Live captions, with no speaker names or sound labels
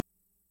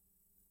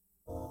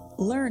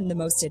Learn the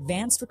most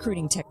advanced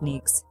recruiting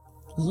techniques.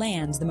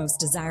 Land the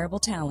most desirable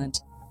talent.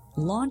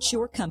 Launch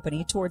your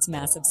company towards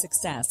massive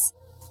success.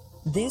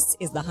 This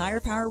is the Higher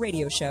Power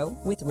Radio Show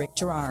with Rick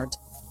Girard.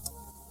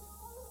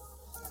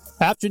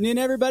 Afternoon,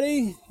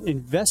 everybody.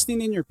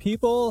 Investing in your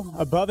people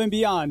above and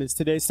beyond is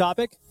today's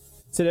topic.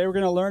 Today, we're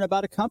going to learn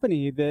about a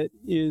company that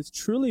is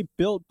truly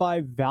built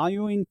by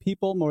valuing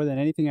people more than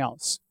anything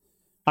else.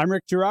 I'm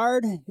Rick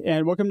Girard,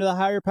 and welcome to the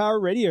Higher Power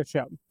Radio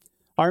Show.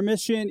 Our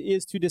mission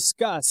is to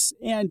discuss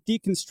and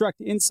deconstruct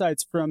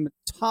insights from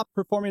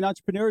top-performing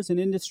entrepreneurs and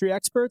industry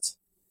experts.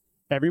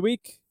 Every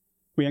week,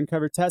 we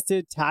uncover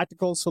tested,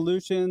 tactical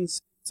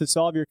solutions to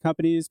solve your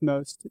company's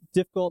most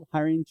difficult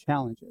hiring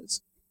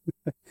challenges.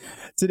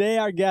 Today,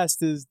 our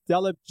guest is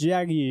Dilip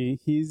Jaggi.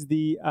 He's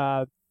the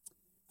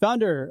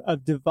founder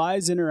of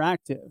Devise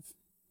Interactive.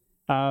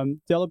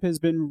 Dilip has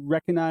been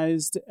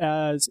recognized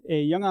as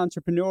a young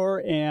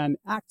entrepreneur and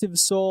active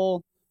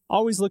soul,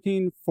 always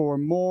looking for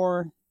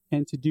more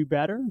and to do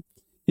better.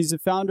 He's the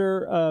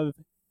founder of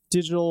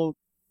digital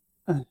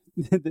and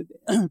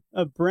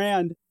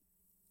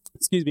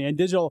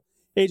digital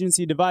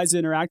agency Devise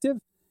Interactive.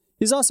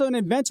 He's also an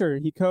inventor.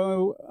 He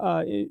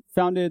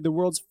co-founded the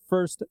world's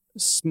first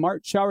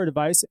smart shower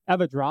device,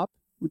 EvaDrop,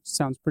 which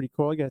sounds pretty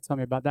cool. You got to tell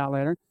me about that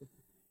later.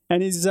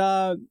 And he's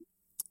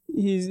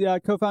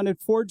co-founded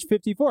Forge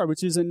 54,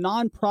 which is a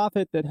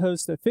nonprofit that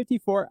hosts a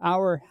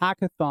 54-hour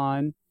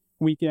hackathon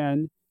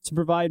weekend to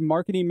provide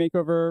marketing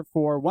makeover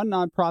for one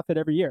nonprofit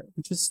every year,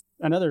 which is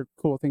another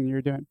cool thing that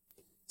you're doing.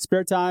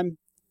 Spare time,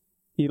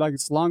 he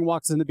likes long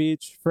walks on the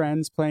beach,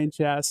 friends, playing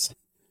chess,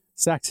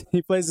 sax.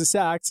 He plays the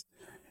sax,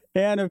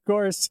 and of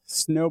course,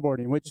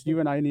 snowboarding, which you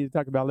and I need to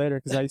talk about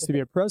later because I used to be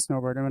a pro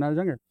snowboarder when I was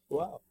younger.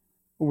 Wow.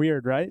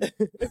 Weird, right?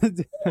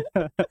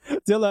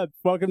 Dilip,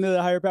 welcome to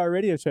the Higher Power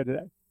Radio Show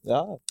today.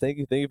 Thank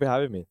you. Thank you for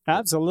having me.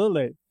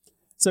 Absolutely.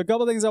 So a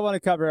couple things I want to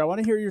cover. I want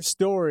to hear your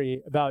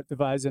story about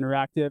Devise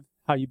Interactive,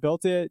 how you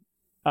built it,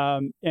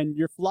 and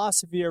your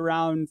philosophy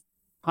around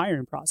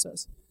hiring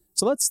process.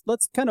 So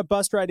let's kind of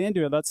bust right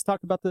into it. Let's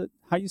talk about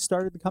how you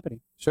started the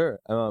company. Sure.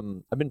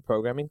 I've been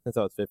programming since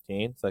I was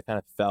 15, so I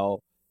kind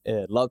of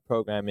loved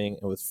programming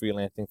and was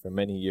freelancing for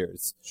many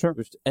years. Sure.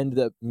 Which ended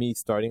up me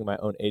starting my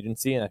own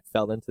agency, and I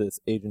fell into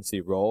this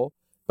agency role.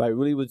 But I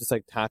really was just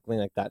like tackling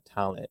like that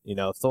talent. You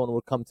know, if someone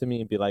would come to me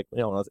and be like,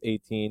 when I was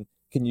 18,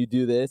 can you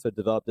do this or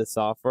develop this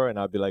software? And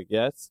I'd be like,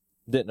 yes.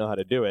 Didn't know how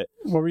to do it.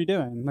 What were you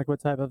doing? Like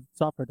what type of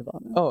software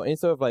development? Oh, any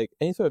sort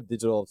of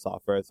digital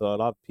software. So a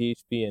lot of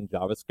PHP and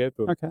JavaScript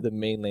were the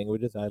main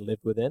languages I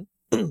lived within.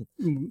 And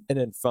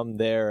then from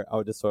there, I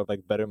would just sort of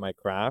like better my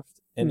craft.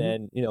 And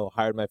then,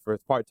 hired my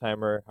first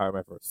part-timer, hired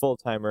my first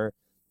full-timer.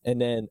 And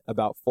then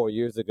about 4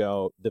 years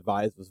ago,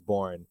 Devise was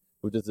born,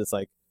 which is this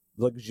like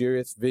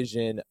luxurious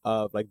vision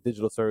of like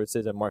digital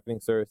services and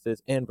marketing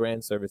services and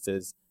brand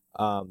services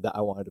that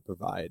I wanted to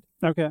provide.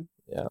 Okay.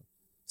 Yeah.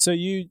 So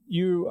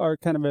you are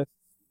kind of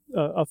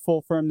a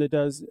full firm that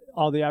does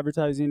all the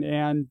advertising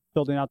and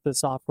building out the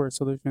software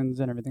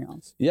solutions and everything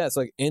else. Yeah, so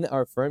like in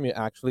our firm, we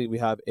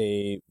have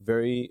a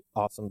very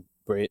awesome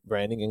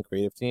branding and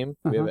creative team.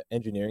 We have an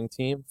engineering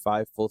team,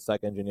 5 full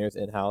stack engineers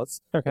in-house.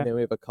 Okay. And then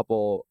we have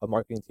a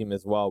marketing team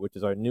as well, which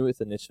is our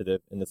newest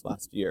initiative in this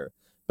last year.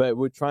 But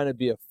we're trying to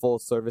be a full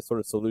service sort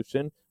of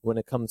solution when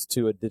it comes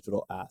to a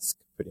digital ask,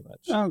 pretty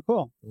much. Oh,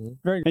 cool.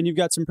 Very good. And you've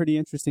got some pretty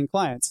interesting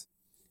clients.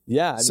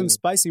 Yeah. Some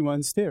spicy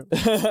ones too.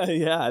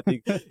 Yeah, I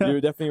think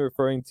you're definitely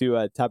referring to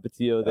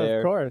Tapatio there.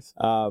 Of course.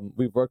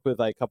 We've worked with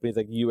like companies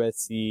like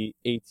USC,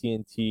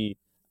 AT&T.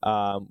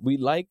 We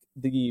like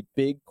the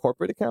big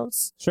corporate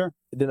accounts. Sure.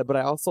 But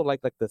I also like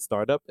the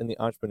startup and the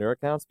entrepreneur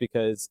accounts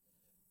because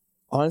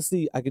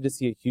honestly, I could just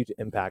see a huge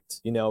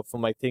impact,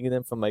 from like taking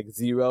them from like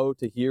zero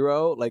to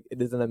hero. Like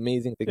it is an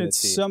amazing thing to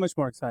see. It's so much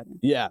more exciting.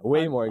 Yeah,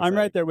 way more exciting. I'm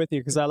right there with you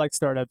because I like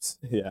startups.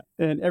 Yeah.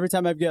 And every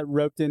time I get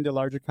roped into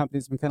larger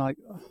companies, I'm kind of like,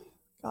 oh,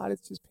 God,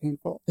 it's just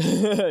painful.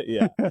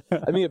 Yeah.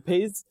 I mean,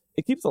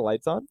 it keeps the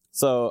lights on.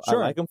 So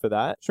sure. I like them for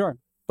that. Sure.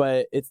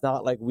 But it's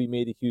not like we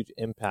made a huge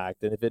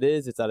impact. And if it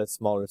is, it's at a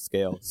smaller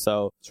scale.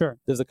 So sure.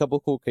 There's a couple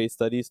cool case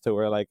studies to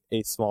where like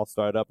a small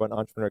startup or an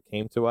entrepreneur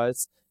came to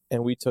us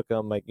and we took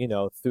them like,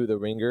 through the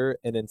ringer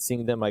and then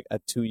seeing them like a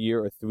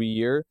 2-year or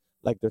 3-year,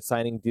 like they're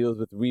signing deals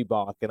with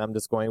Reebok. And I'm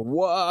just going,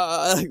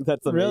 what?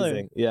 That's amazing.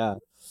 Really? Yeah.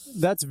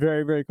 That's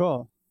very, very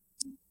cool.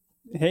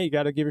 Hey, you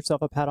got to give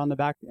yourself a pat on the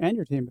back and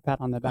your team a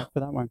pat on the back for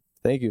that one.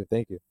 Thank you.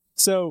 Thank you.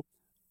 So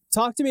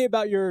talk to me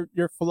about your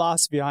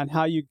philosophy on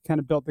how you kind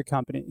of built the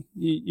company.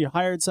 You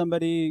hired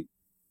somebody.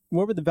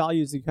 What were the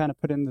values you kind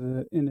of put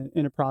into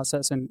in a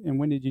process and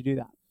when did you do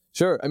that?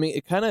 Sure. I mean,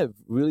 it kind of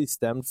really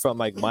stemmed from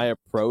like my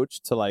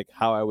approach to like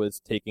how I was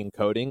taking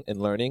coding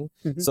and learning.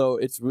 So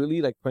it's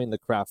really like putting the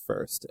craft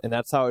first. And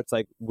that's how it's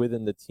like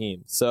within the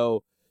team.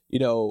 So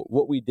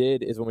what we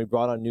did is when we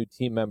brought on new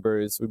team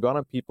members, we brought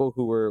on people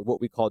who were what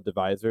we call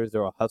devisers.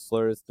 They're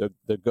hustlers,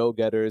 they're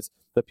go-getters,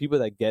 the people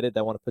that get it,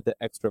 that want to put the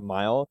extra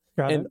mile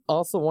and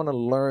also want to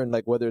learn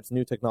like whether it's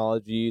new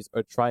technologies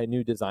or try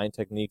new design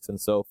techniques and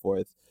so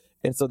forth.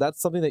 And so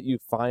that's something that you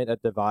find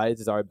at Devise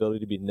is our ability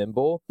to be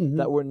nimble,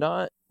 that we're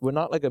not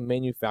like a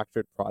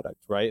manufactured product,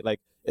 right? Like,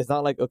 it's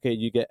not like, okay,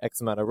 you get X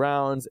amount of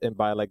rounds and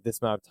by like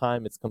this amount of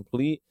time, it's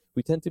complete.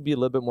 We tend to be a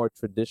little bit more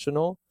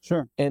traditional.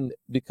 Sure. And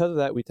because of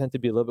that, we tend to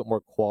be a little bit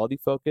more quality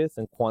focused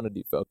and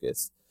quantity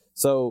focused.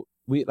 So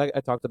we, like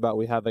I talked about,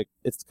 we have like,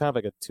 it's kind of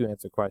like a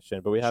 2-answer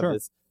question, but we have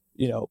this,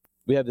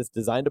 we have this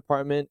design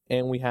department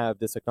and we have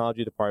this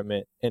technology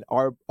department, and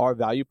our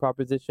value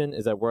proposition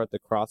is that we're at the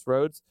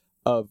crossroads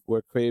of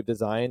where creative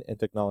design and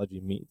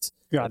technology meet.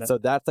 Got it. So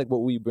that's like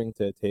what we bring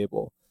to the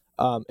table.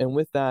 And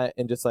with that,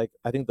 and just like,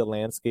 I think the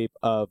landscape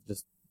of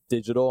just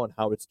digital and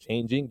how it's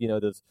changing,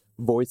 there's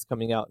voice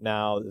coming out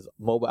now, there's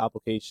mobile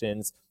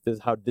applications,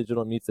 there's how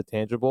digital meets the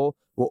tangible.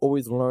 We're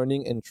always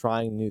learning and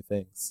trying new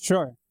things.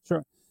 Sure.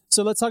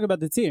 So let's talk about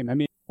the team. I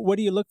mean, what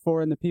do you look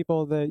for in the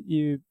people that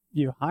you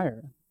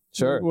hire?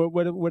 Sure.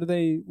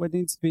 What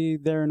needs to be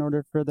there in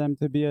order for them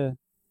to be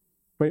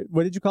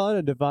what did you call it?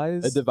 A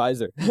deviser.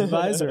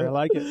 Deviser. I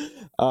like it.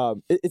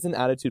 It's an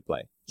attitude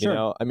play.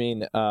 Sure. I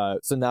mean,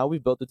 so now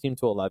we've built the team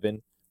to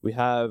 11. We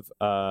have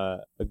a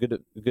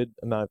good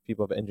amount of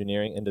people of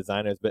engineering and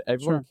designers, but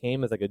everyone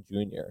came as like a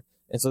junior.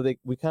 And so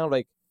we kind of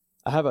like,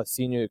 I have a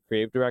senior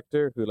creative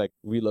director who like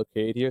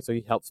relocated here. So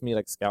he helps me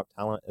like scout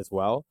talent as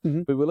well.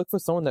 But we look for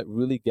someone that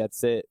really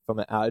gets it from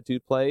an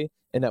attitude play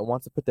and that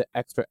wants to put the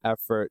extra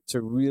effort to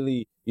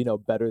really,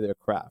 better their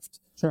craft.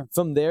 Sure.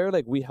 From there,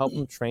 like we help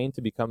them train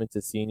to become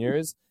into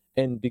seniors.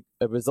 And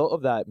a result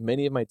of that,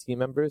 many of my team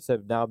members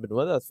have now been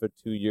with us for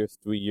 2 years,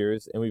 3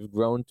 years, and we've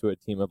grown to a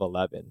team of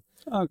 11.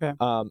 Okay.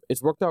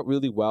 It's worked out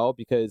really well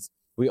because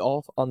we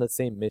all on the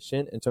same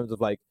mission in terms of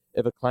like,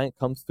 if a client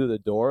comes through the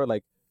door,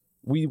 like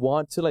we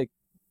want to like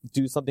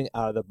do something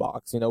out of the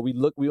box.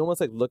 We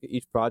almost like look at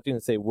each project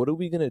and say, what are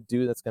we going to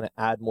do that's going to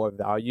add more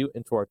value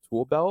into our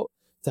tool belt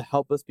to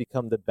help us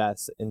become the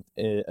best in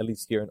at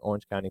least here in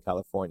Orange County,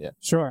 California.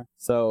 Sure.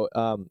 So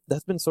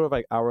that's been sort of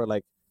like our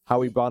like how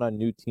we brought on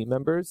new team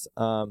members,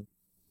 and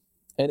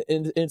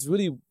it's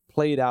really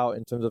played out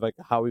in terms of like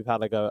how we've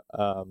had like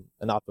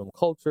an optimum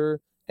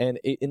culture and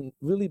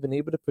really been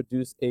able to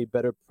produce a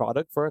better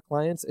product for our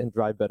clients and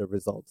drive better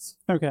results.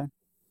 Okay.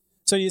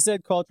 So you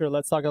said culture.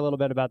 Let's talk a little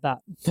bit about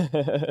that.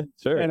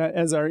 Sure. And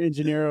as our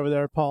engineer over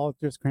there, Paul,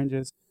 just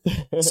cringes.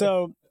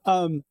 So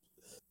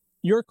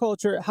your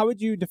culture, how would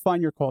you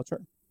define your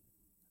culture?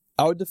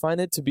 I would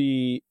define it to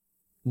be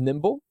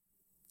nimble,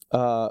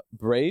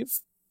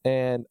 brave,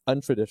 and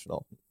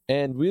untraditional.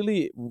 And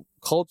really,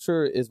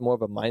 culture is more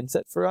of a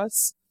mindset for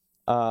us.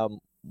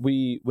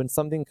 When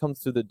something comes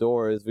through the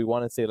doors, we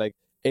want to say like,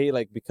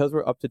 because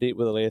we're up to date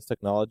with the latest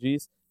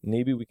technologies,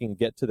 maybe we can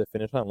get to the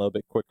finish line a little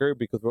bit quicker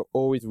because we're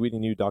always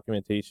reading new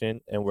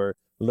documentation and we're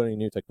learning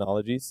new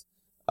technologies.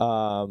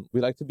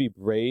 We like to be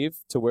brave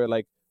to where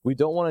like, we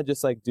don't want to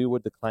just like do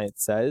what the client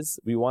says.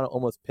 We want to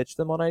almost pitch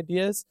them on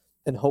ideas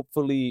and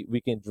hopefully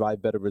we can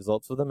drive better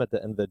results for them at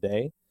the end of the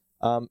day.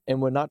 And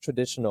we're not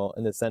traditional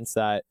in the sense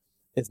that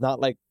it's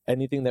not like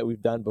anything that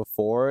we've done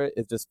before.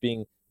 It's just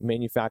being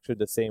manufactured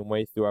the same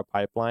way through our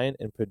pipeline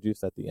and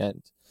produced at the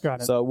end.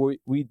 Got it. So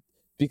we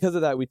because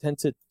of that, we tend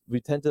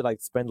to like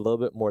spend a little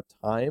bit more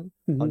time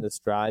on the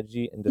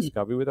strategy and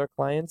discovery with our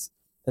clients.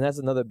 And that's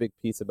another big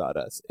piece about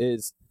us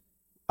is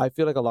I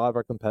feel like a lot of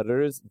our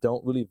competitors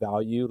don't really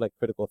value like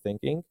critical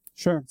thinking.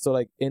 Sure. So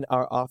like in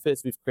our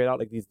office, we've created out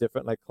like these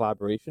different like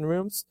collaboration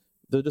rooms.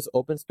 They're just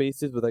open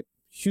spaces with like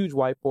huge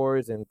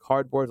whiteboards and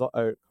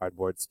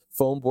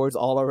foam boards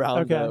all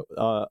around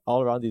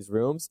all around these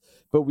rooms.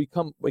 But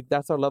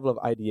that's our level of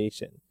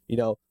ideation.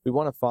 We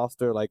want to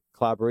foster like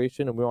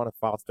collaboration and we want to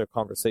foster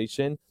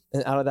conversation,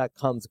 and out of that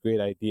comes great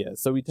ideas.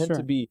 So we tend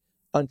to be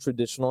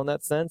untraditional in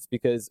that sense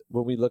because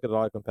when we look at a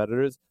lot of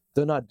competitors,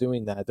 they're not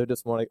doing that. They're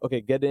just more like,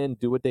 okay, get in,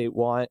 do what they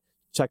want,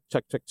 check,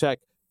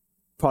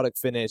 product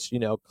finish,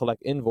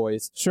 collect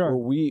invoice. Sure.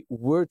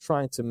 We're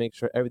trying to make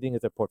sure everything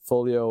is a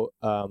portfolio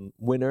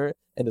winner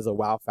and is a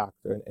wow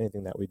factor in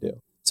anything that we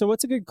do. So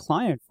what's a good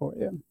client for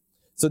you?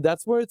 So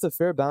that's where it's a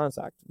fair balance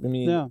act. I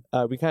mean,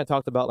 we kind of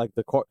talked about like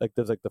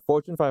there's like the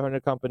Fortune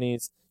 500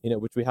 companies,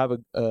 which we have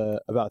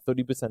about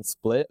 30%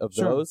 split of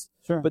those.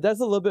 Sure. But that's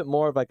a little bit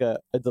more of like a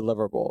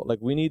deliverable. Like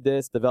we need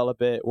this,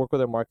 develop it, work with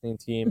our marketing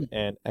team,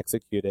 and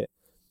execute it.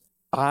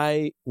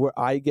 Where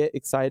I get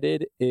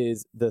excited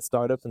is the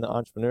startups and the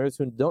entrepreneurs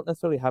who don't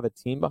necessarily have a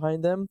team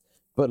behind them,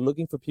 but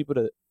looking for people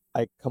to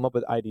like come up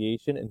with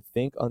ideation and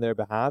think on their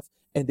behalf,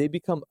 and they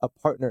become a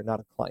partner, not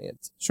a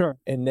client. Sure.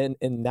 And then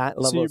in that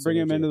level, so you bring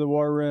them into the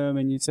war room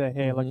and you say,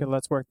 "Hey,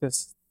 let's work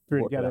this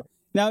through together."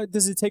 Now,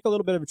 does it take a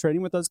little bit of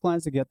training with those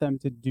clients to get them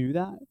to do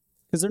that?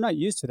 Because they're not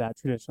used to that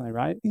traditionally,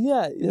 right?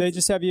 Yeah. They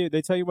just have you.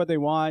 They tell you what they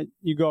want.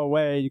 You go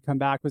away. You come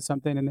back with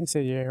something, and they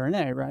say yay or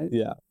nay, right?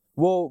 Yeah.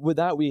 Well, with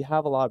that, we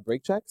have a lot of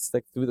break checks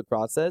like through the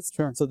process.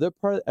 Sure. So they're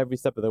part of every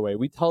step of the way.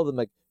 We tell them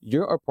like,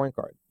 you're our point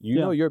guard. You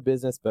know your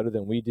business better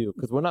than we do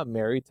because we're not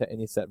married to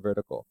any set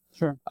vertical.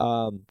 Sure.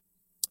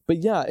 But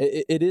yeah,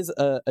 it is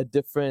a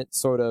different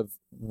sort of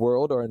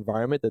world or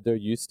environment that they're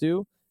used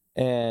to.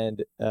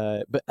 And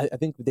but I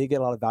think they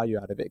get a lot of value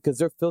out of it because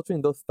they're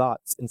filtering those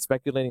thoughts and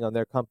speculating on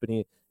their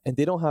company, and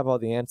they don't have all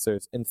the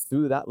answers. And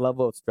through that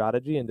level of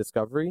strategy and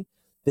discovery,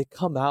 they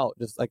come out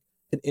just like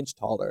an inch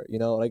taller,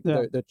 like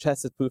their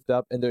chest is poofed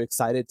up and they're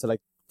excited to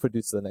like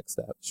produce the next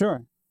step.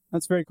 Sure.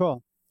 That's very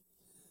cool.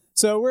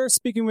 So we're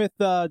speaking with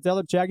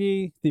Dilip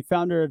Jaggi, the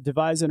founder of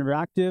Devise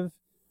Interactive.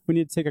 We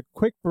need to take a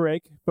quick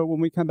break, but when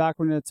we come back,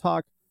 we're going to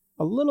talk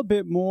a little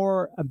bit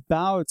more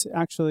about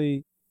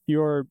actually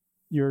your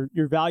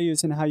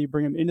values and how you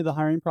bring them into the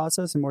hiring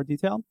process in more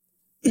detail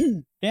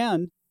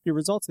and your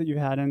results that you've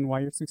had and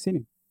why you're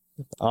succeeding.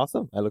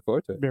 Awesome. I look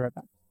forward to it. Be right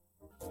back.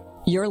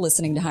 You're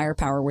listening to Hire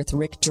Power with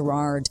Rick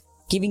Girard,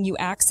 giving you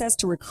access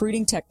to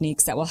recruiting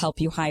techniques that will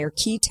help you hire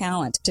key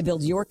talent to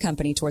build your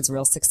company towards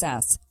real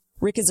success.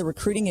 Rick is a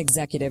recruiting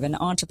executive and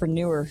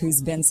entrepreneur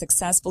who's been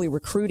successfully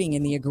recruiting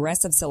in the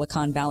aggressive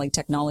Silicon Valley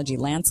technology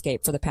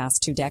landscape for the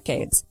past 2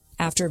 decades.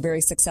 After a very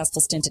successful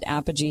stint at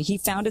Apogee, he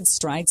founded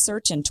Stride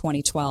Search in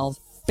 2012.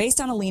 Based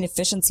on a lean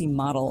efficiency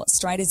model,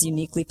 Stride has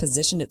uniquely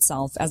positioned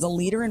itself as a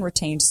leader in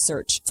retained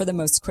search for the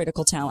most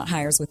critical talent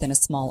hires within a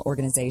small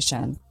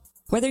organization.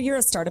 Whether you're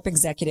a startup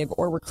executive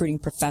or recruiting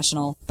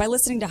professional, by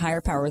listening to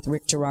Hire Power with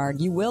Rick Girard,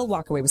 you will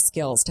walk away with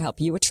skills to help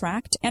you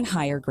attract and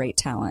hire great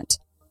talent.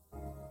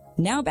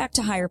 Now back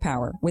to Hire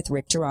Power with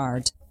Rick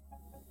Girard.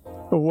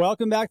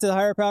 Welcome back to the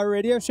Hire Power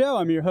Radio Show.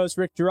 I'm your host,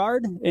 Rick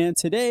Girard, and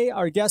today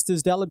our guest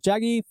is Dilip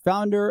Jaggi,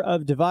 founder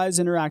of Devise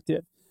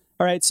Interactive.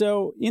 All right,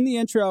 so in the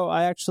intro,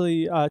 I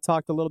actually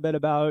talked a little bit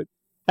about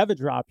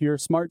Evidrop, your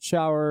smart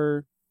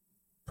shower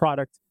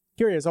product.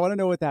 Curious, I want to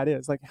know what that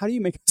is. Like, how do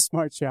you make a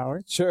smart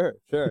shower? Sure.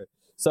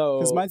 So,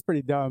 because mine's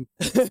pretty dumb.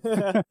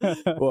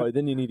 Well,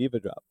 then you need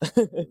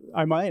Evidrop.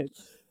 I might.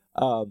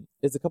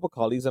 It's a couple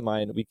colleagues of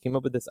mine. We came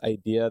up with this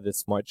idea, this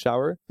smart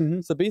shower.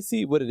 Mm-hmm. So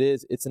basically what it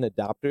is, it's an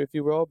adapter, if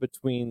you will,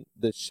 between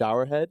the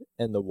shower head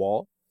and the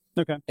wall.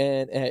 Okay.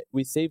 And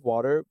we save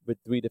water with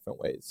 3 different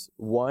ways.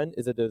 One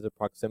is that there's a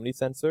proximity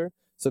sensor.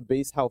 So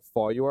based how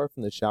far you are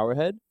from the shower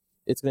head,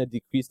 it's going to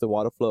decrease the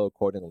water flow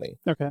accordingly.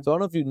 Okay. So I don't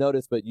know if you've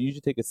noticed, but you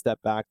usually take a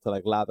step back to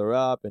like lather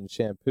up and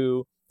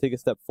shampoo. Take a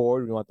step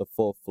forward, we want the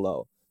full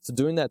flow. So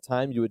during that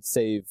time, you would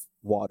save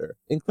water,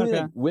 including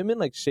like, women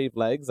like shave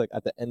legs like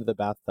at the end of the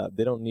bathtub.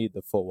 They don't need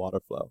the full water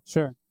flow.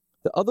 Sure.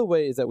 The other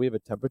way is that we have a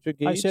temperature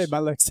gauge. I shave my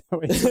legs that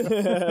way.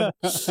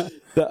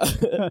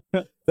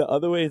 The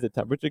other way is a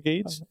temperature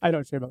gauge. I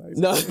don't shave my legs.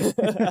 No.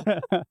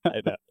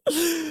 I know.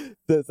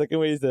 The second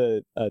way is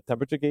a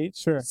temperature gauge.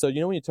 Sure. So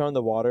when you turn on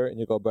the water and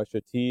you go brush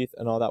your teeth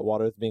and all that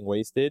water is being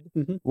wasted,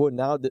 mm-hmm. well,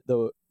 now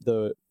the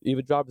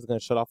Evidrop is going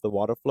to shut off the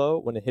water flow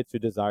when it hits your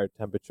desired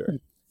temperature.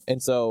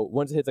 And so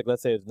once it hits, like,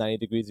 let's say it's 90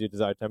 degrees your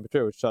desired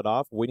temperature, it would shut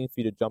off, waiting for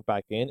you to jump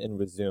back in and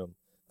resume.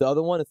 The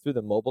other one is through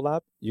the mobile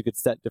app. You could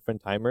set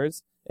different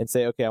timers and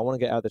say, okay, I want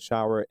to get out of the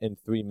shower in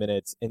 3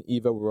 minutes, and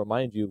Eva will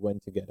remind you when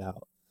to get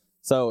out.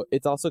 So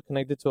it's also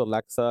connected to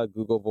Alexa,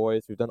 Google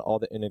Voice. We've done all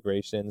the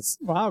integrations.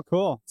 Wow,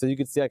 cool. So you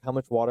can see like how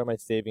much water am I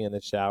saving in the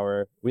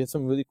shower. We have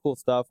some really cool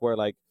stuff where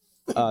like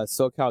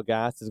SoCal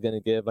Gas is going to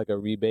give like a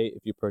rebate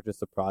if you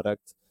purchase a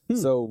product.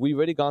 So we've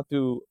already gone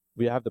through.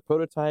 We have the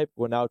prototype.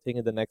 We're now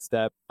taking the next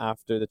step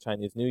after the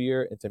Chinese New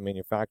Year into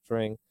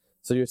manufacturing.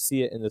 So you'll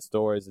see it in the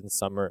stores in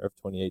summer of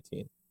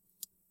 2018.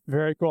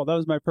 Very cool. That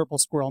was my purple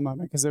squirrel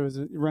moment because it was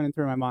running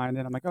through my mind,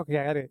 and I'm like, okay,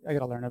 I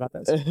gotta learn about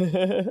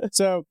this.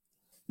 So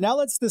now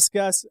let's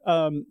discuss.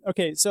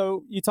 Okay,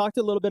 so you talked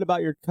a little bit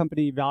about your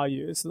company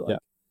values. Yeah.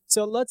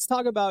 So let's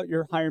talk about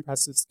your hiring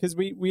process because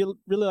we really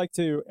like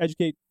to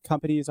educate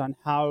companies on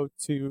how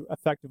to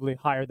effectively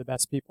hire the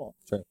best people.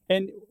 Sure.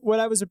 And what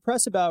I was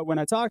impressed about when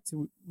I talked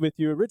with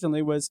you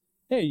originally was,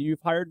 hey,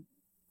 you've hired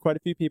quite a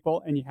few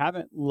people and you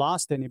haven't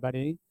lost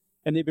anybody,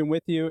 and they've been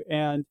with you,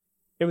 and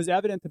it was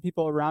evident the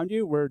people around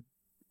you were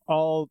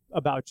all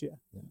about you.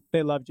 Yeah.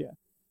 They loved you.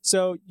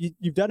 So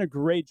you've done a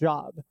great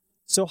job.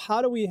 So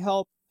how do we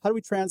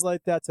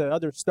translate that to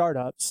other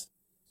startups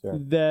Sure.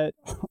 that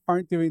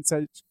aren't doing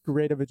such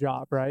great of a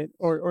job, right?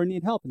 Or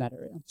need help in that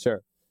area?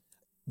 Sure.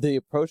 The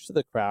approach to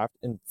the craft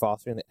and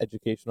fostering the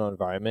educational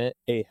environment,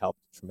 helped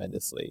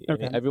tremendously.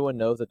 Okay. I mean, everyone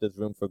knows that there's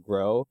room for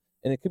growth,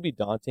 and it could be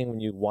daunting when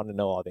you want to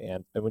know all the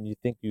answers, and when you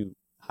think you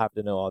have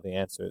to know all the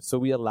answers. So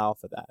we allow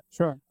for that.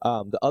 Sure.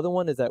 The other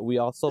one is that we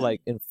also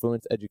like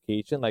influence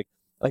education. Like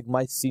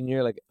my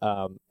senior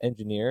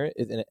engineer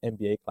is in an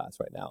MBA class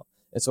right now,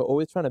 and so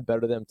always trying to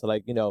better them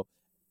to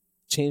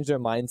change their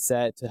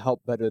mindset to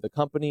help better the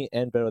company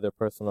and better their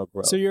personal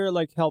growth. So you're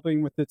like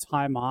helping with the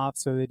time off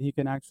so that he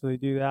can actually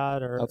do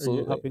that, or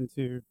Absolutely. are you helping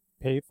to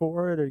pay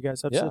for it? Are you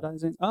guys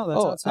subsidizing? Yeah. Oh,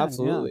 that's outstanding.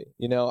 Absolutely.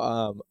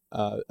 Yeah.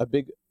 A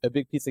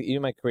big piece of,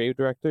 even my creative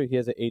director, he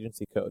has an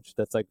agency coach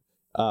that's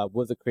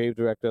was a creative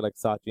director like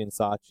Saatchi and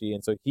Saatchi,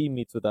 and so he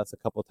meets with us a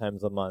couple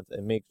times a month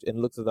and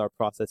looks at our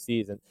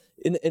processes,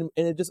 and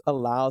it just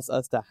allows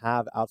us to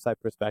have outside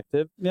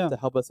perspective to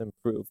help us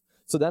improve.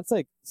 So that's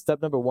like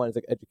step number one is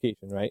like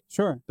education, right?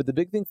 Sure. But the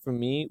big thing for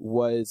me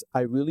was I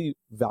really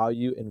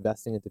value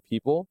investing into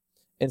people,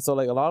 and so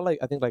like a lot of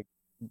I think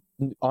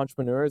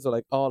entrepreneurs are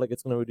like, oh, like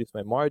it's going to reduce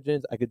my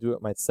margins, I could do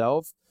it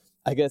myself.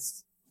 I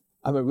guess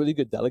I'm a really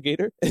good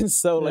delegator. And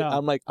so like,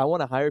 I'm like, I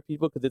want to hire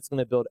people because it's going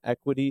to build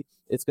equity.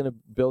 It's going to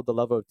build the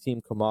level of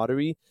team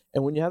camaraderie.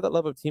 And when you have that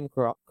level of team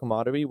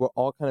camaraderie, we're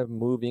all kind of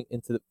moving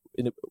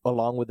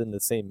along within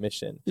the same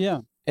mission. Yeah.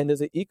 And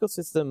there's an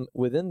ecosystem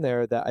within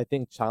there that I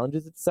think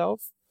challenges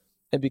itself.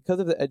 And because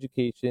of the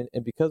education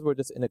and because we're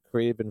just in a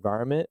creative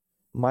environment,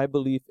 my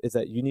belief is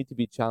that you need to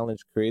be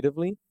challenged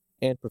creatively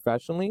and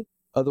professionally.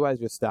 Otherwise,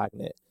 you're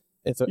stagnant.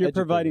 And so you're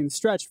providing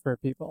stretch for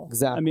people.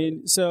 Exactly. I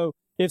mean, so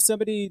if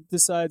somebody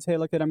decides, hey,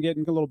 look, I'm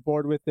getting a little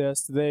bored with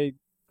this, they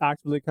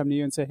actively come to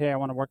you and say, hey, I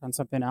want to work on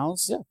something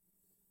else. Yeah.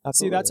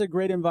 Absolutely. See, that's a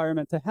great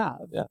environment to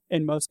have. Yeah.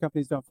 And most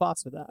companies don't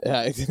foster that.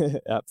 Yeah,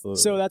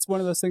 absolutely. So that's one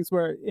of those things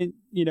where,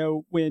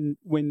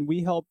 when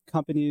we help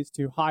companies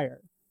to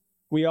hire,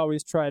 we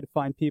always try to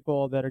find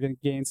people that are going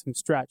to gain some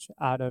stretch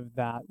out of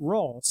that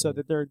role so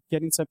that they're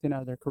getting something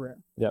out of their career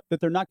that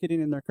they're not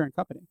getting in their current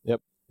company.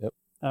 Yep.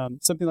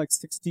 Something like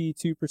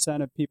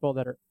 62% of people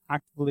that are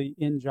actively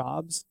in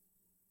jobs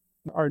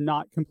are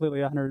not completely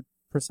 100%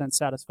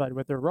 satisfied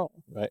with their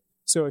role. Right.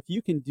 So if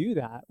you can do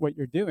that, what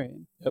you're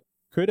doing,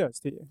 kudos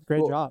to you.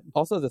 Great job.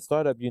 Also, as a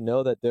startup, you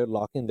know that they're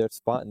locking their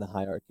spot in the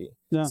hierarchy.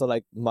 Yeah. So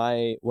like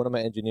one of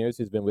my engineers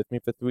who's been with me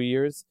for 3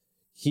 years,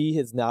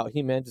 he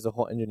manages a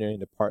whole engineering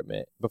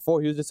department.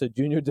 Before, he was just a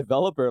junior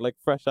developer, like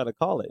fresh out of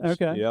college.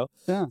 Okay.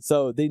 Yeah.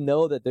 So they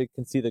know that they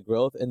can see the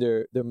growth, and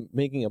they're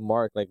making a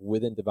mark like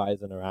within Devise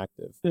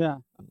Interactive. Yeah.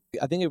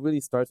 I think it really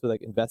starts with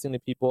like investing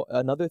in people.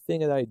 Another thing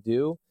that I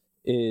do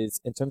is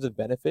in terms of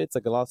benefits,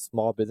 like a lot of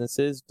small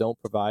businesses don't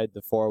provide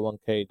the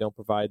 401k, don't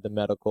provide the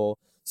medical.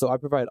 So I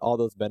provide all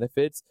those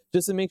benefits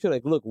just to make sure,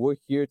 like, look, we're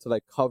here to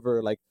like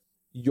cover like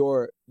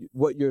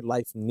what your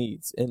life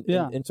needs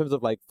in terms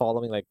of like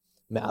following like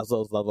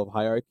Maslow's level of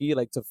hierarchy,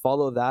 like to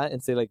follow that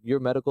and say like your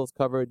medical's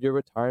covered, your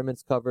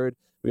retirement's covered.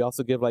 We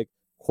also give like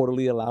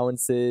quarterly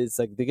allowances.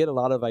 Like they get a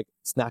lot of like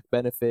snack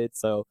benefits.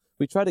 So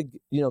we try to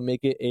make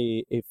it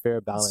a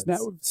fair balance.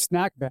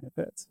 Snack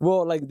benefits.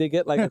 Well, like they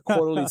get like a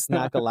quarterly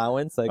snack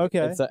allowance. Like okay.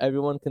 And so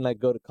everyone can like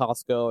go to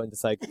Costco and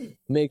just like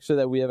make sure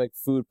that we have like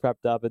food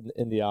prepped up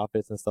in the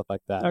office and stuff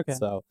like that. Okay.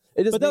 So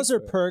but those are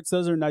perks.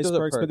 Those are nice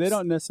perks, but they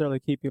don't necessarily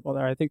keep people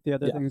there. I think the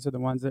other things are the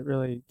ones that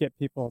really get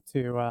people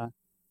to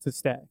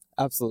stay.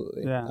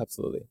 Absolutely. Yeah.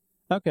 Absolutely.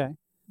 Okay.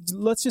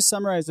 Let's just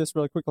summarize this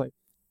really quickly.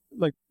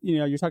 Like,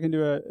 you're talking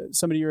to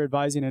somebody you're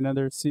advising,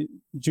 another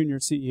junior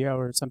CEO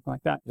or something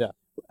like that. Yeah.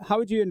 How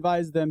would you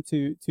advise them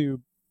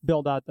to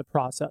build out the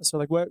process? Or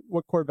like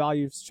what core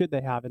values should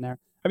they have in there?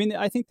 I mean,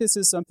 I think this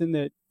is something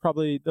that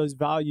probably those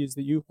values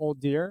that you hold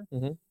dear.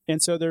 Mm-hmm.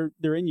 And so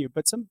they're in you,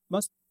 but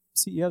most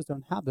CEOs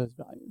don't have those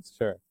values.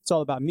 Sure. It's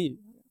all about me.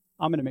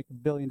 I'm going to make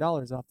 $1 billion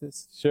off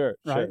this. Sure.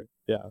 Right? Sure.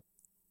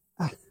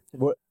 Yeah.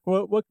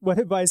 What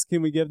advice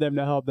can we give them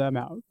to help them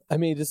out? I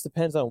mean, it just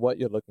depends on what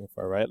you're looking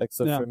for, right? Like,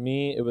 so for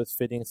me, it was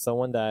fitting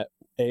someone that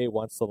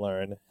wants to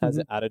learn, has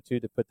an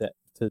attitude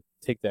to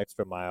take the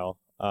extra mile.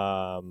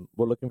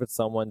 We're looking for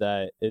someone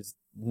that is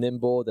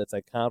nimble, that's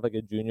like kind of like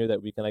a junior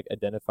that we can like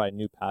identify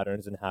new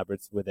patterns and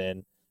habits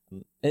within,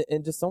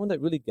 and just someone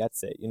that really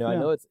gets it. I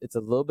know it's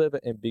a little bit of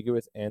an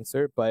ambiguous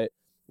answer, but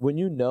when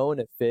you know and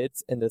it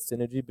fits and the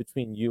synergy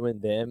between you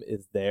and them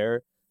is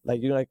there,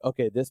 like you're like,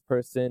 okay, this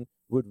person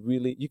would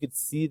really, you could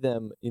see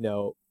them,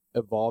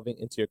 evolving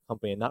into your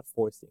company and not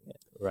forcing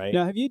it, right?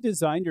 Now, have you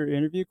designed your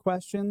interview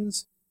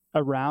questions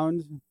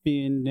around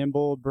being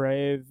nimble,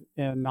 brave,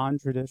 and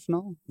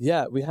non-traditional?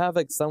 Yeah, we have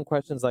like some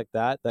questions like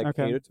that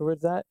cater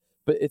towards that,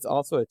 but it's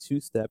also a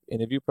 2-step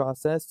interview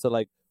process. So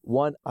like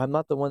one, I'm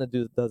not the one that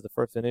does the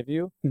first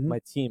interview. Mm-hmm. My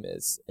team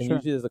is, and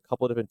usually there's a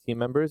couple of different team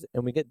members,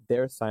 and we get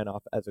their sign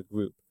off as a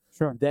group.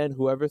 Sure. Then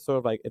whoever sort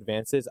of like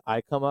advances,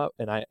 I come up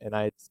and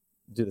I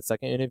do the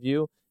second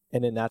interview.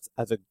 And then that's,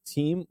 as a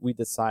team, we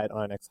decide on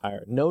our next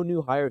hire. No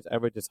new hires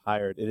ever just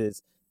hired. It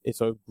is a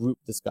sort of group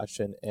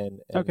discussion and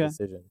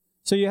decision.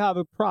 So you have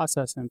a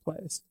process in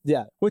place.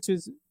 Yeah. Which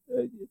is,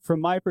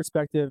 from my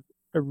perspective,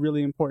 a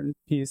really important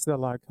piece that a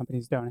lot of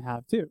companies don't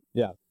have too.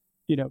 Yeah.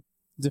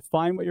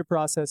 Define what your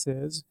process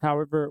is,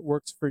 however it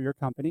works for your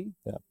company.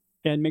 Yeah.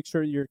 And make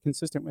sure you're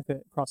consistent with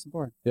it across the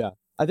board. Yeah.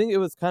 I think it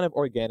was kind of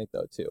organic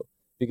though too.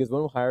 Because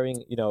when we're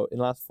hiring, in the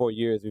last 4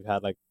 years, we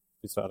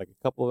started like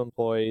a couple of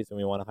employees and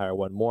we want to hire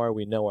one more.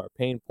 We know our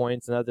pain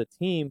points, and as a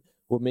team,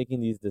 we're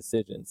making these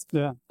decisions.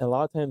 Yeah. And a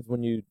lot of times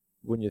when you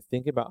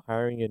think about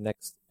hiring your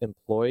next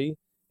employee,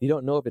 you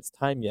don't know if it's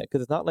time yet,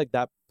 because it's not like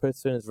that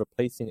person is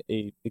replacing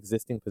a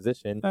existing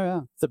position. Oh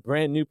yeah. It's a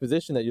brand new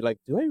position that you're like,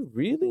 do I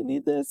really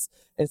need this?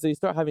 And so you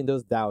start having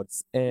those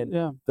doubts. And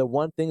the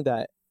one thing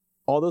that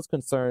all those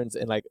concerns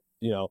and like,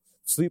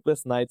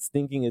 sleepless nights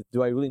thinking is,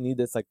 do I really need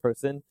this like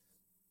person?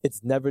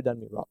 It's never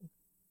done me wrong.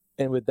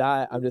 And with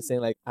that, I'm just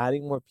saying, like,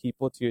 adding more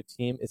people to your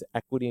team is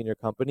equity in your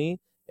company.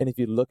 And if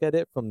you look at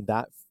it from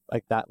that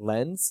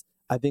lens,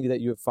 I think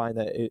that you would find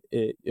that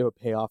it will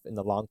pay off in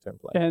the long-term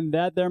play. And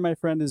that there, my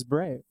friend, is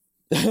brave.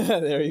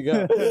 There you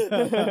go.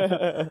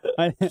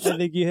 I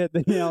think you hit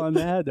the nail on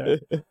the head there.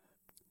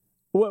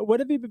 What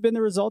have been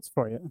the results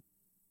for you?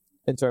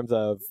 In terms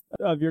of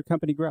your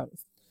company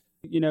growth?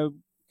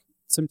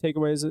 some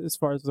takeaways as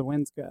far as the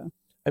wins go?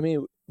 I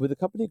mean, with the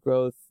company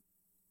growth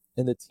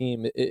and the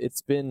team,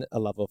 it's been a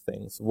level of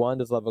things. One,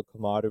 there's a level of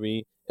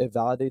camaraderie. It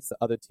validates the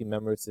other team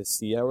members to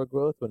see our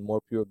growth when more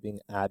people are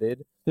being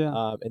added,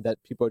 and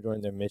that people are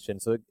joining their mission.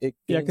 So it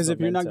because if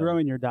you're not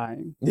growing, you're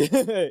dying.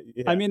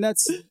 I mean,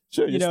 that's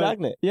sure, you're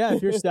stagnant. Yeah,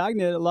 if you're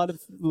stagnant, a lot of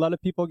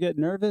people get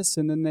nervous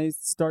and then they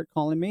start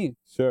calling me.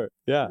 Sure,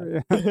 yeah.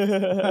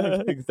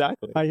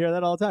 Exactly. I hear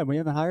that all the time. We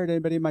haven't hired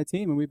anybody in my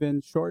team, and we've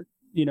been short.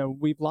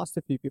 We've lost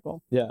a few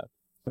people. Yeah.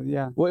 So,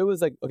 yeah. Well, it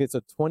was like, okay, so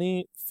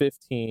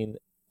 2016,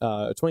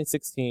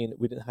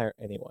 we didn't hire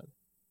anyone.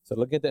 So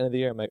looking at the end of the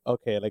year, I'm like,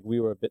 okay, like we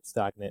were a bit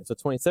stagnant. So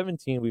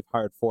 2017, we've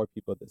hired 4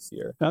 people this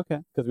year. Okay.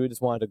 Because we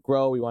just wanted to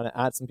grow. We want to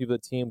add some people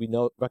to the team. We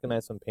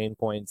recognize some pain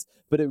points,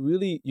 but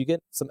you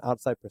get some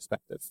outside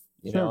perspective,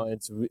 you know,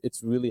 it's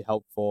really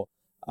helpful.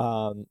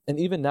 And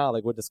even now,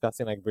 like we're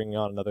discussing like bringing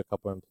on another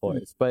couple of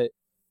employees, but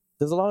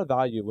there's a lot of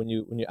value when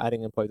you're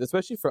adding employees,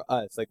 especially for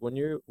us. Like when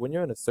you're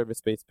in a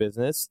service-based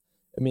business,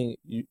 I mean,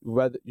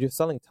 whether you're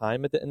selling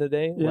time at the end of the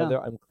day,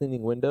 whether I'm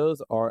cleaning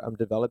windows or I'm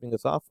developing a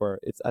software,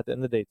 it's at the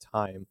end of the day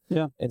time.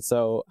 Yeah. And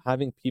so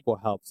having people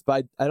helps.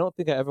 But I don't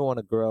think I ever want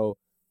to grow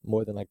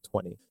more than like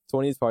 20.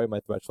 20 is probably my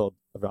threshold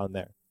around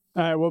there.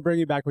 All right, we'll bring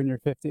you back when you're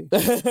 50.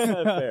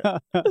 Fair.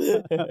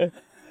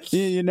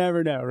 You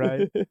never know,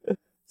 right?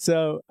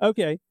 So,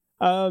 okay.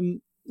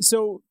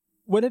 So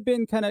what have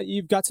been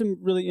you've got some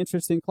really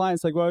interesting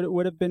clients. Like what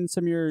would have been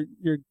some of your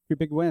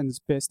big wins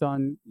based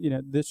on,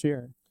 this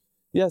year?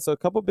 Yeah, so a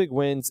couple big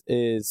wins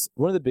is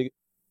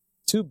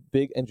two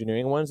big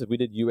engineering ones. We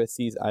did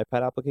USC's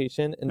iPad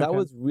application, and that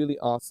was really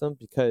awesome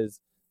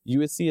because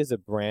USC as a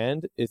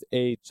brand is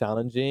A,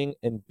 challenging,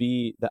 and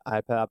B, the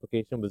iPad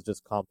application was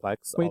just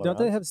complex. Wait, don't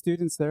they have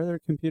students there? They're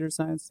computer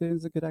science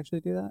students that could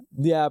actually do that?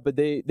 Yeah, but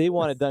they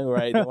want it done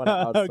right. They want to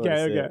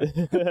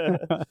outsource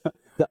it.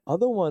 The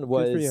other one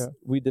was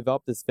we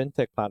developed this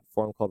fintech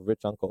platform called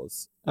Rich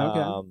Uncles. Okay.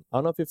 I don't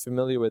know if you're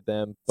familiar with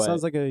them, but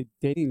sounds like a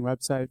dating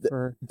website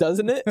for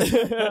doesn't it?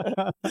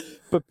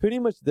 But pretty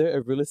much they're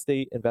a real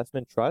estate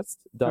investment trust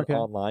done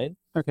online.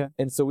 Okay.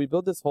 And so we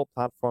built this whole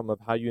platform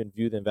of how you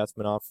view the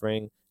investment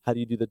offering, how do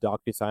you do the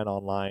DocuSign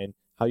online,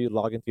 how you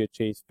log into your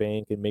Chase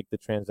Bank and make the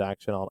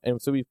transaction on.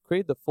 And so we've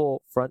created the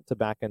full front to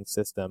back end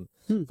system.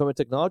 From a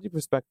technology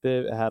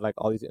perspective, it had like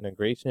all these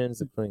integrations,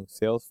 including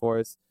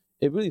Salesforce.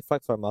 It really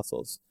flexed our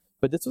muscles.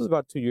 But this was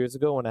about 2 years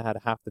ago when I had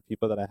half the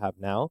people that I have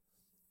now.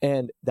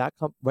 And that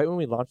right when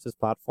we launched this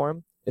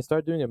platform, it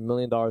started doing $1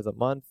 million a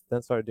month,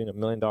 then started doing $1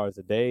 million a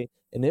day,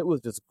 and it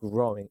was just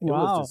growing.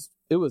 Wow.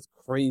 It was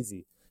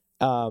crazy.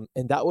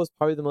 And that was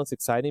probably the most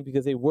exciting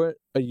because they weren't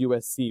a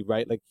USC,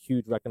 right? Like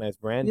huge recognized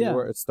brand. Yeah. They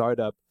were a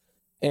startup.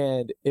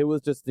 And it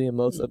was just the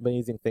most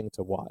amazing thing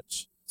to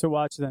watch. To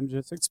watch them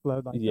just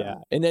explode like that. Yeah.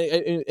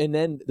 And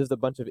then there's a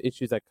bunch of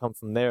issues that come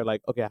from there.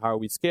 Like, okay, how are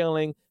we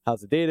scaling?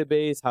 How's the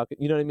database? How can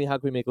we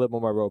make it a little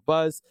more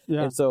robust?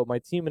 Yeah. And so my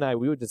team and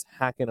we were just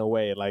hacking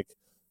away like,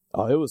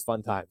 oh, it was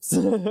fun times.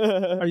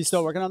 Are you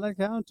still working on that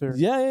account? Or?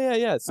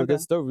 Yeah. So they're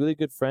still really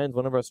good friends,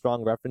 one of our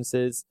strong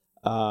references.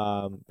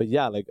 But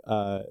yeah,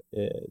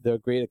 they're a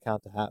great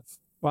account to have.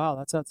 Wow,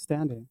 that's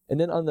outstanding. And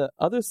then on the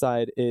other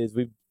side is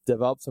we've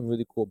developed some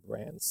really cool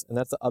brands. And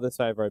that's the other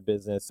side of our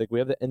business. Like we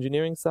have the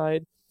engineering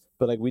side,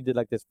 but like we did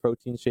like this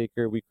protein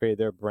shaker. We created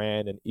their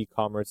brand and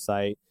e-commerce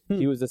site.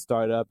 He was a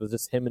startup. It was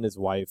just him and his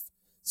wife.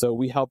 So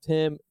we helped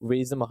him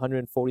raise him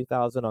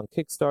 $140,000 on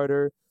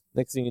Kickstarter.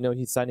 Next thing you know,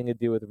 he's signing a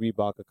deal with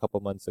Reebok a couple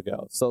months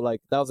ago. So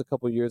like that was a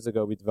couple years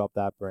ago we developed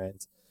that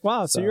brand.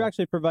 Wow, so you're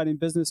actually providing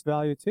business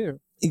value too.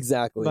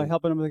 Exactly. By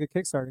helping them with like a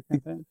Kickstarter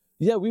campaign.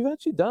 Yeah, we've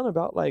actually done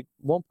about like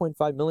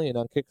 1.5 million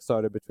on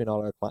Kickstarter between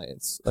all our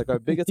clients. Like our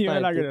biggest You're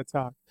client. not going to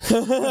talk.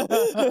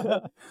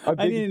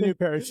 I need a new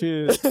pair of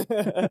shoes.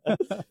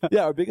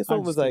 Yeah, our biggest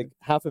one was like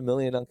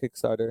 $500,000 on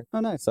Kickstarter. Oh,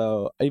 nice.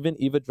 So even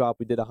Eva Drop,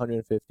 we did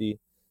 150.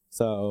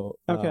 So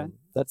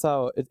that's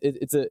how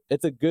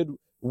it's a good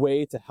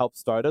way to help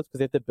startups because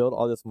they have to build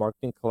all this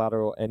marketing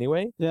collateral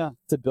anyway. Yeah.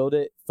 To build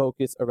it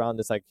focused around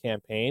this like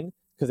campaign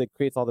because it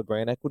creates all the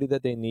brand equity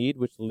that they need,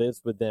 which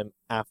lives with them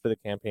after the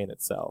campaign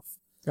itself.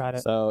 Got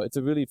it. So it's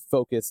a really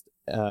focused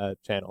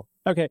channel.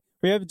 Okay.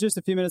 We have just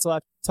a few minutes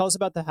left. Tell us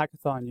about the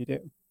hackathon you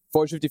do.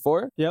 Forge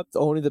 54? Yep. It's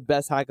only the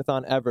best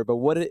hackathon ever. But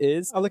what it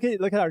is... Oh, look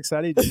how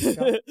excited you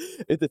are.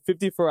 It's a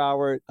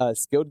 54-hour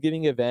skilled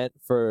giving event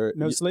for...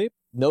 No sleep?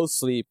 No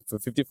sleep for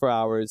 54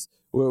 hours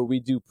where we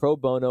do pro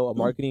bono, a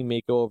marketing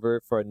makeover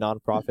for a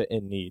nonprofit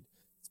in need.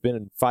 It's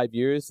been 5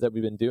 years that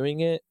we've been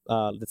doing it.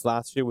 This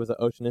last year was at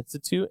Ocean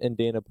Institute and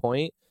Dana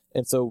Point.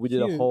 And so we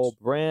did a whole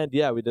brand.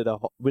 Yeah, we did an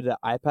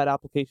iPad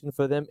application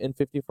for them in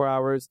 54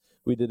 hours.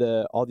 We did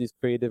all these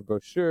creative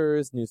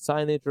brochures, new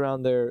signage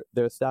around their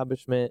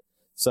establishment.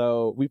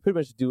 So we pretty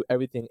much do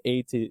everything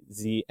A to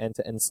Z,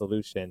 end-to-end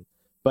solution.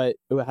 But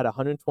it had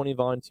 120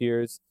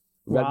 volunteers,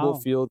 Red Bull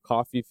fueled,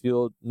 coffee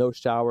fueled, no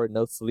shower,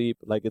 no sleep.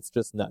 Like it's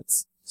just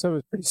nuts. So it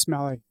was pretty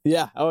smelly.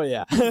 Yeah. Oh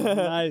yeah.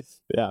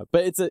 Nice. Yeah.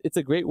 But it's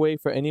a great way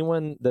for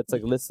anyone that's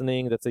like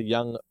listening, that's a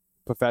young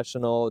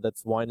professional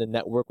that's wanting to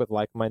network with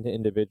like-minded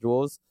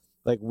individuals.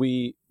 Like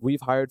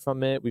we've hired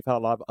from it. We've had a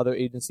lot of other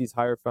agencies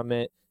hire from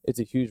it. It's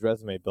a huge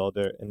resume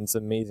builder, and it's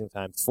amazing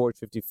times.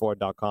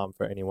 Forge54.com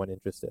for anyone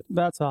interested.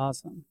 That's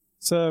awesome.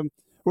 So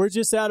we're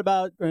just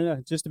about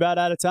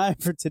out of time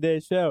for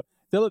today's show.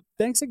 Philip,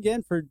 thanks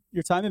again for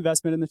your time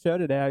investment in the show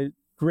today.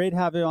 Great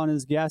having you on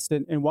as guest,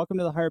 and welcome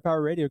to the Higher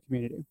Power Radio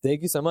community.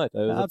 Thank you so much.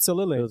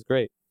 Absolutely. It was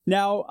great.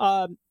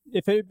 Now,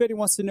 if anybody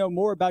wants to know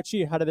more about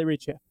you, how do they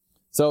reach you?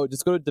 So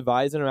just go to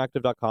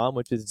devizeinteractive.com,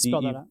 which is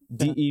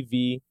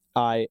DEVISE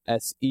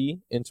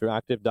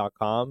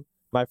interactive.com.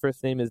 My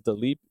first name is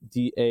Dalip,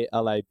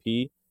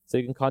 DALIP. So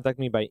you can contact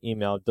me by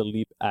email,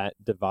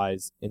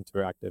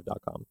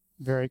 dalip@devizeinteractive.com.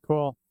 Very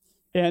cool.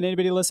 And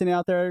anybody listening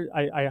out there,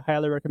 I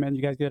highly recommend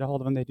you guys get a hold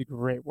of them. They do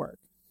great work.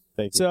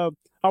 Thank you. So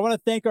I want to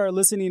thank our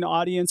listening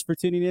audience for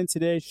tuning in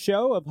today's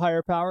show of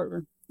Higher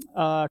Power.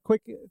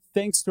 Quick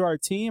thanks to our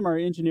team, our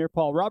engineer,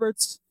 Paul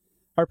Roberts,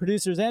 our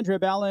producers, Andrea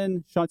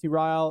Ballin, Shanti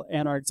Ryle,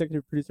 and our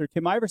executive producer,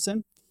 Kim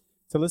Iverson.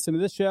 To listen to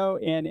this show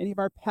and any of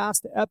our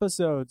past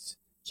episodes,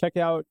 check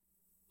out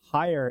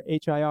Higher,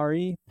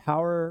 H-I-R-E,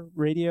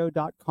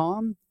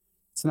 powerradio.com.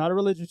 It's not a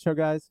religion show,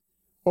 guys.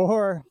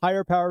 Or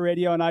Higher Power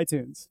Radio on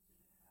iTunes.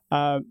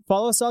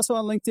 Follow us also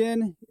on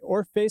LinkedIn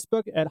or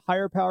Facebook at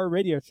Higher Power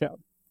Radio Show.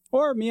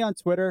 Or me on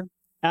Twitter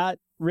at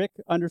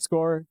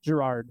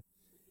Rick_Girard.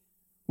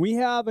 We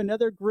have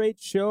another great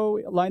show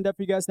lined up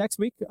for you guys next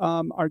week.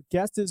 Our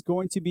guest is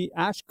going to be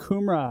Ash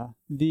Kumra,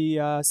 the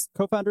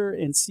co-founder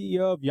and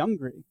CEO of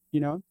Youngry. You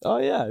know? Oh,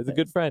 yeah. He's a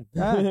good friend.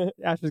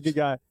 Ash is a good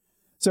guy.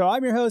 So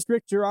I'm your host,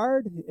 Rick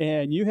Girard,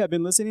 and you have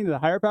been listening to the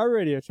Higher Power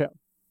Radio Show.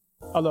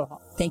 Aloha.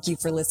 Thank you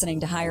for listening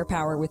to Higher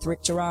Power with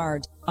Rick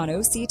Girard on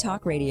OC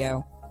Talk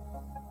Radio.